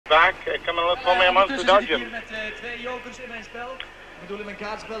Vaak kan men voor mij man te Belgium.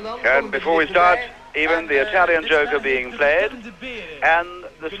 And before we start, even the Italian joker being played, and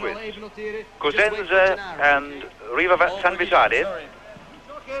the Swiss. Cosenza and Riva San Vitale.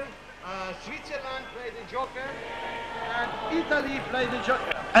 Switzerland play the joker. Italy play the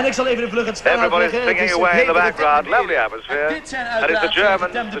joker. En ik zal even de vlug het spel Everybody's singing away in the background, lovely atmosphere. And it's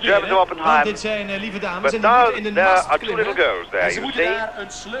the Germans of Oppenheim. Dit zijn lieve dames But en now die moeten in de there mast are two little klimmen. girls there, En ze you moeten see, daar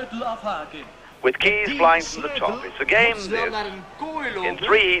een sleutel afhaken. with keys flying from the top. It's a game this, in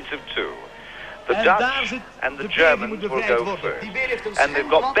 3 heats of 2. The Dutch and the Germans will go first. And they've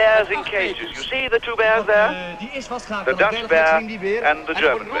got bears in cages. You see the two bears there? The Dutch bear and the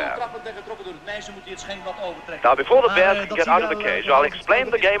German bear. Now before the bears can get out of the cage, I'll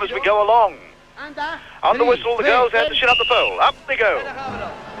explain the game as we go along. On the whistle, the girls head to shit up the pole. Up they go.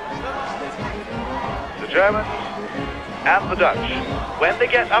 The Germans and the Dutch. When they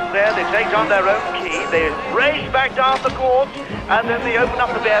get up there, they take on their own key, they race back down the court, and then they open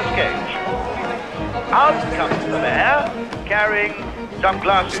up the bear's cage. Out comes the bear, carrying some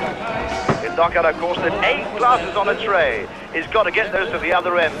glasses. In knockout, of course, there's 8 glasses on a tray. He's got to get those to the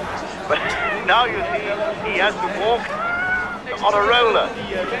other end. But now you see, he has to walk on a roller.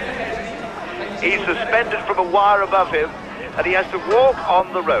 He's suspended from a wire above him, and he has to walk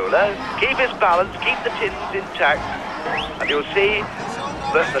on the roller, keep his balance, keep the tins intact, and you'll see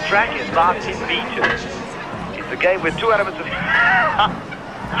that the track is marked in meters. It's a game with 2 elements of...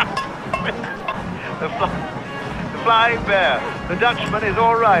 the flying bear. The Dutchman is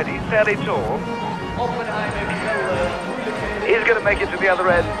all right. He's fairly tall. He's going to make it to the other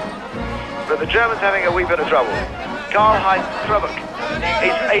end. But the German's having a wee bit of trouble. Karl-Heinz Strubach.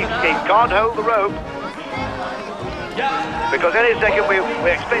 He can't hold the rope. Because any second we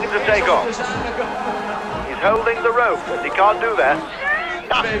expect him to take off. He's holding the rope. He can't do that.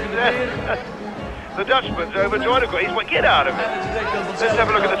 The Dutchman's overjoyed. He's like, get out of it. Let's have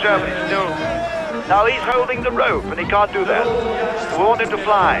a look at the German. He's still... Now he's holding the rope and he can't do that. We want him to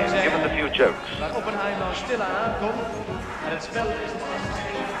fly, give him a few jokes.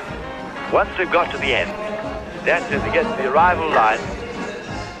 Once they've got to the end, that's it, they get to the arrival line.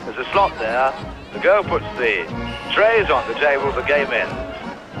 There's a slot there. The girl puts the trays on the table, the game ends.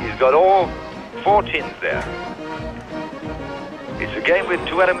 He's got all 4 tins there. It's a game with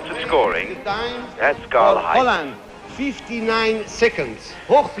 2 elements of scoring. That's Karl-Heinz. Holland, 59 seconds.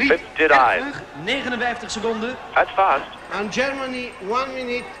 Hoogvlieg, 59. 59 seconden. That's fast. And Germany, 1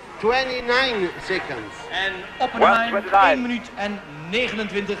 minute, 29 seconds. En Oppenheim, 1 minuut en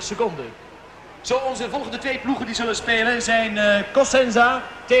 29 seconden. Zo, onze volgende 2 ploegen die zullen spelen zijn Cosenza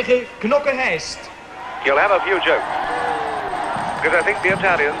tegen Knokke-Heist. He'll have a few jokes. Because I think the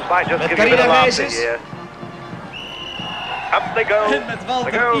Italians might just give you a bit of laughter here. Up they go. En met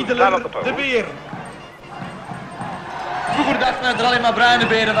Walter Idler, de beer. Vroeger dachten we dat er alleen maar bruine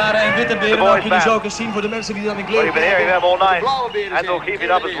beren waren en witte beren. Nou kun je zo ook eens zien voor de mensen die dan in kleur Well, you've been hearing them all night, and they'll keep it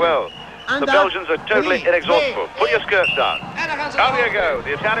up as well. The Belgians are totally inexhaustible. Put your skirts down. Down you go.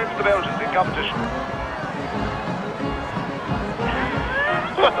 The Italians and the Belgians in competition.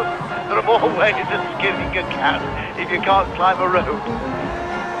 Well, there are more ways of skinning a cat if you can't climb a rope.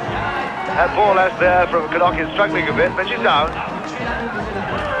 That poor lass there from Canuck is struggling a bit, but she's down.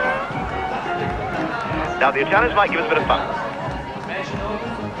 Now the Italians might give us a bit of fun.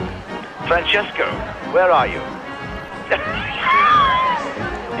 Francesco, where are you?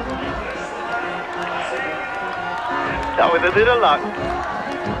 Now with a bit of luck,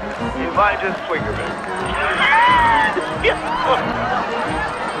 you might just swing a bit.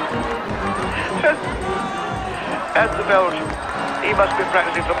 That's the Belgian. He must have been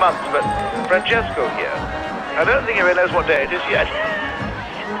practicing for months, but Francesco here, I don't think he really knows what day it is yet.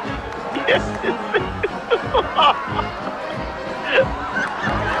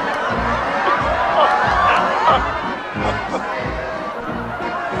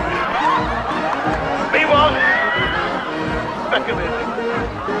 Meanwhile, look at this.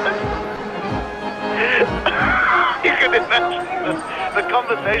 You can imagine the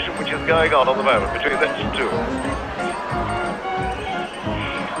conversation which is going on the moment between those two.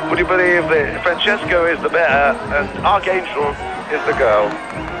 Would you believe that Francesco is the bear and Archangel is the girl?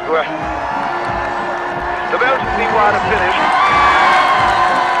 Well, the Belgians meanwhile have finished.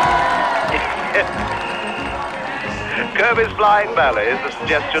 Kirby's flying ballet is the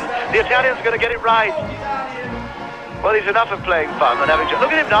suggestion. The Italians are going to get it right. Well, he's enough of playing fun and having...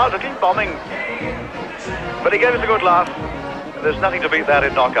 Look at him now, look at him bombing. But he gave us a good laugh. And there's nothing to beat that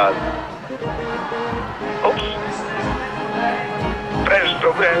in knockout. Oops.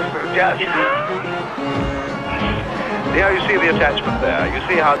 Presto, presto, just. There you see the attachment there. You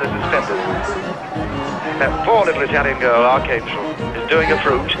see how this is tended. That poor little Italian girl, Archangel, is doing a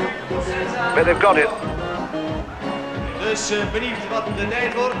fruit. But they've got it. Dus benieuwd wat de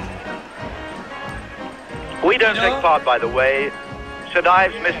tijd wordt. We don't take part, by the way. St.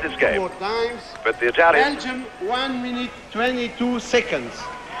 Ives missed this game. 4 times. But the Italians... Belgium, 1 minute 22 seconds.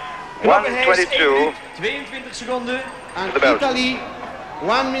 1:22. 22 seconden. And The Belgians. Italy,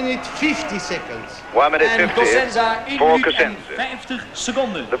 1 minute 50 seconds. 1 minute En 50 Cosenza 1 for minuut en Cosenza. 50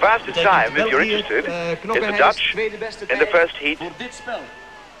 seconden. The fastest time, if you're interested, is the Dutch in the first heat. Voor dit spel.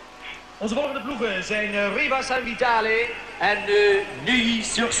 Onze volgende ploegen zijn Riva San Vitale en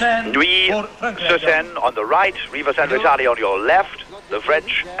Neuilly-sur-Seine voor Frankrijk. Neuilly-sur-Seine on the right, Riva San Vitale on your left, the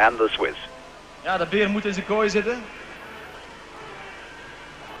French and the Swiss. Ja, de beer moet in zijn kooi zitten.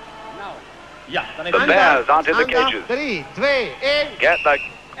 Ja, dan heeft The bears aren't in the cages. 3, 2, 1. Get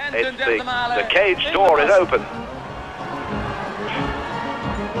the cage door is open.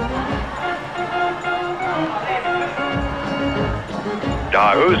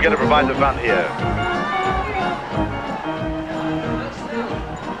 Now, who's going to provide the fun here?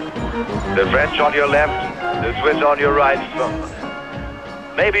 The French on your left, the Swiss on your right.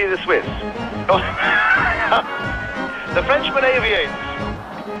 Maybe the Swiss. Oh. The Frenchman aviates.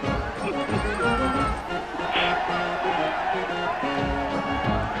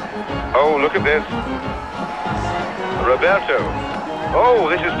 Oh, look at this. Roberto. Oh,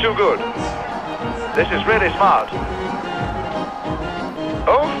 this is too good. This is really smart.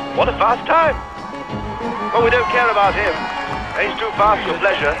 Oh, what a fast time. Well, we don't care about him. He's too fast for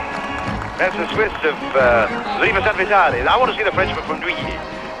pleasure. That's the Swiss of Riva San Vitale. I want to see the Frenchman from Neuilly.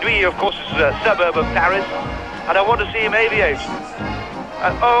 Neuilly, of course, is a suburb of Paris. And I want to see him aviate.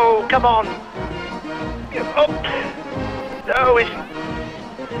 Oh, come on. Oh. No, it's...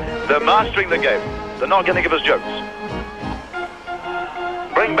 They're mastering the game. They're not going to give us jokes.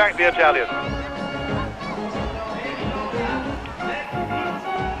 Bring back the Italian.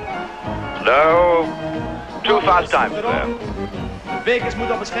 No, too fast time there. De bekers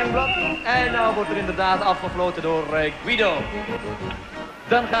moeten op het schermblad. En nou wordt er inderdaad afgefloten door Guido.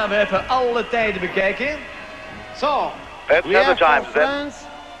 Dan gaan we even alle tijden bekijken. So, Let's we have the have times for then. France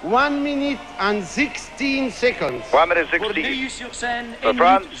 1 minute and 16 seconds. 1 minute Voor 16. Neuilly-sur-Seine For 1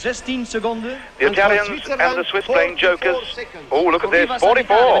 France. minuut 16 seconden. The Italians and the Swiss playing jokers. Oh, look at this,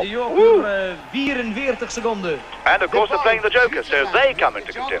 44. Woo. 44 seconden. And of course they're playing the jokers, so they come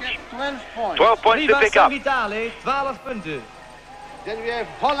into contention. 12 points to Riva pick San up. Vitale 12 punten. Then we have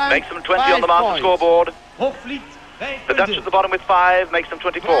Holland. Makes them 20 on the 5 master points. scoreboard. Hoogvliet 5 The Dutch at punten. the bottom with 5 makes them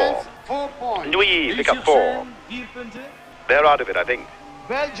 24. France, 4 points. Neuilly pick up 4. Neuilly-sur-Seine 4 punten. They're out of it, I think.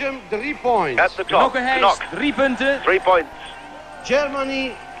 Belgium 3 points. At the top, Knokkenhuis Knock, 3 punten. 3 points.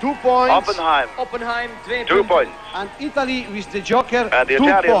 Germany 2 points. Oppenheim, Oppenheim 2 2 punten. points. And Italy with the joker And the 2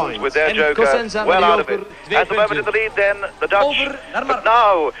 Italians points. with their And joker Cosenza well met out of die it. joker, 2 At the moment in punten. the lead then, the Dutch. Over naar But Mark.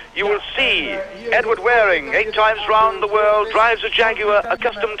 now you will see Edward Waring, 8 times round the world, drives a Jaguar,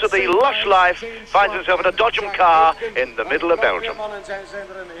 accustomed to the lush life, finds himself in a Dodgem car in the middle of Belgium. Mannen zijn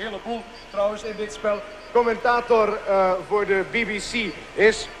er een heleboel trouwens in dit spel. Commentator voor de BBC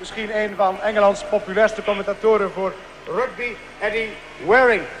is misschien een van Engelands populairste commentatoren voor rugby, Eddie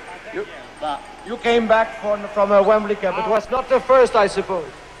Waring. You came back from a Wembley Cup. It was not the first, I suppose.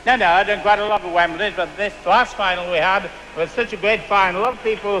 No, I've done quite a lot of Wembley's, but this last final we had was such a great final. A lot of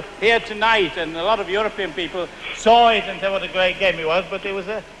people here tonight and a lot of European people saw it and said what a great game it was, but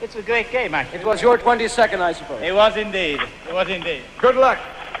it's a great game actually. It was your 22nd, I suppose. It was indeed. It was indeed. Good luck.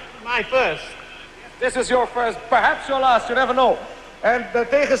 My first. This is your first, perhaps your last, you never know. En de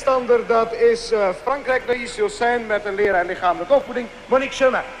tegenstander, dat is Frankrijk, Neuilly-sur-Seine met een leraar lichamelijke opvoeding, Monique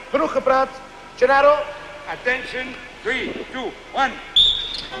Chemin. Genoeg gepraat. Gennaro. Attention. 3, 2, 1.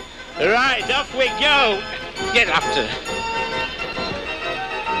 Right, off we go. Get after.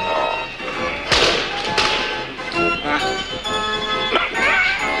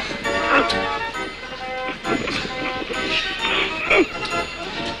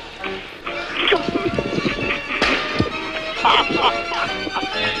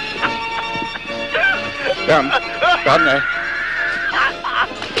 Come there.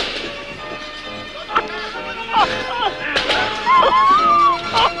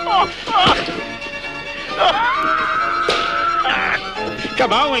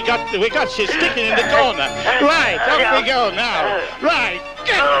 Come on, we got you sticking in the corner. Right, off we go now. Right,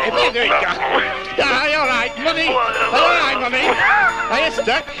 there we go. Yeah, you're right, Money. All right, Money. Are you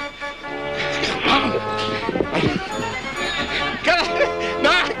stuck? Come on.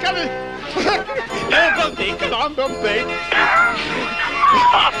 No, come on. Bumpy, come on, Bumpy.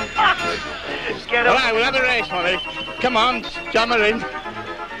 Get up. Right, we'll have a race, Molly. Come on, jam her in.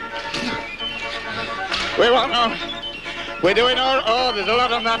 We want on. We're doing oh, there's a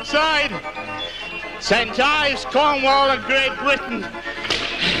lot on that side. St. Ives, Cornwall and Great Britain.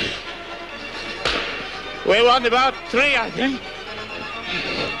 We want about 3, I think.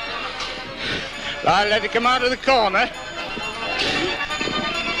 I'll let it come out of the corner.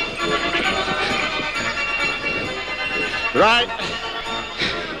 Right.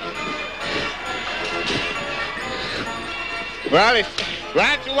 Well, it's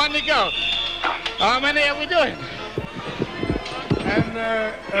right to 1 to go. How many are we doing? En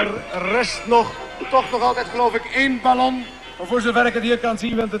er rest toch nog altijd geloof ik 1 ballon. Maar voor zover ik het hier kan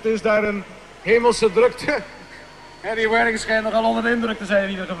zien, want het is daar een hemelse drukte. En die Waring schijnt nogal onder de indruk te zijn in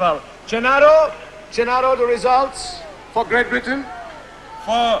ieder geval. Gennaro, the results for Great Britain.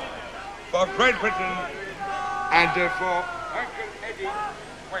 For Great Britain. And for Uncle Eddie.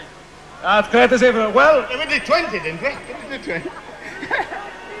 Wait. Ja, het krijgt eens even. Well, We did 20, didn't we?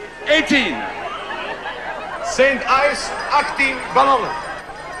 18. St. Ives, 18 ballonnen.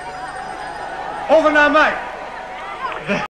 Over naar mij.